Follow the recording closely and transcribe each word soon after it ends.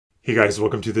Hey guys,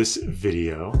 welcome to this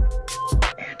video.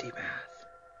 Andymath.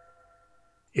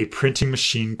 A printing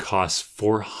machine costs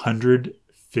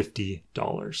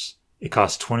 $450. It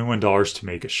costs $21 to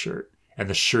make a shirt, and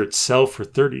the shirts sell for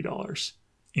 $30.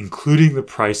 Including the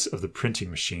price of the printing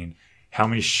machine, how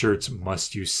many shirts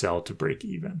must you sell to break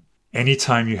even?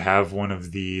 Anytime you have one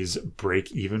of these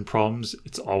break even problems,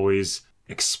 it's always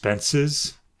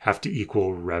expenses have to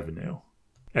equal revenue.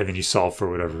 And then you solve for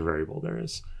whatever variable there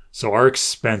is. So our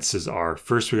expenses are,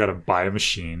 first we got to buy a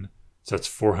machine. So that's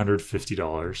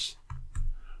 $450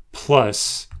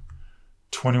 plus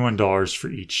 $21 for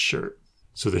each shirt.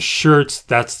 So the shirts,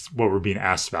 that's what we're being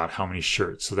asked about, how many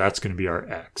shirts. So that's going to be our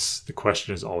X. The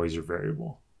question is always your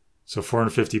variable. So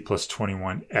 450 plus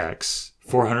 21X,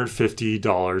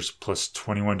 $450 plus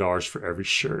 $21 for every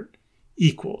shirt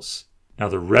equals. Now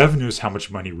the revenue is how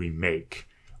much money we make.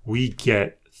 We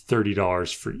get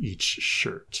 $30 for each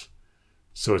shirt.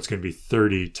 So it's going to be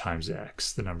 30 times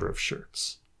X, the number of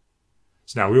shirts.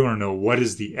 So now we want to know what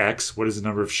is the X, what is the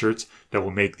number of shirts that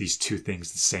will make these two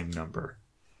things the same number.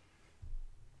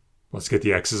 Let's get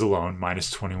the X's alone,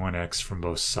 minus 21X from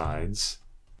both sides.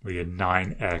 We get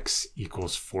 9X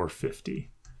equals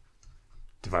 450.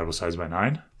 Divide both sides by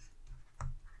 9.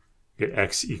 We get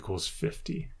X equals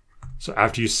 50. So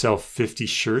after you sell 50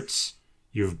 shirts,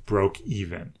 you've broke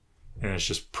even. And it's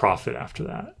just profit after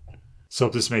that. So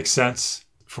hope this makes sense.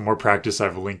 For more practice, I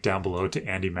have a link down below to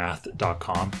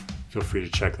andymath.com. Feel free to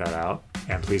check that out.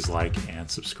 And please like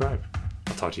and subscribe.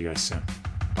 I'll talk to you guys soon.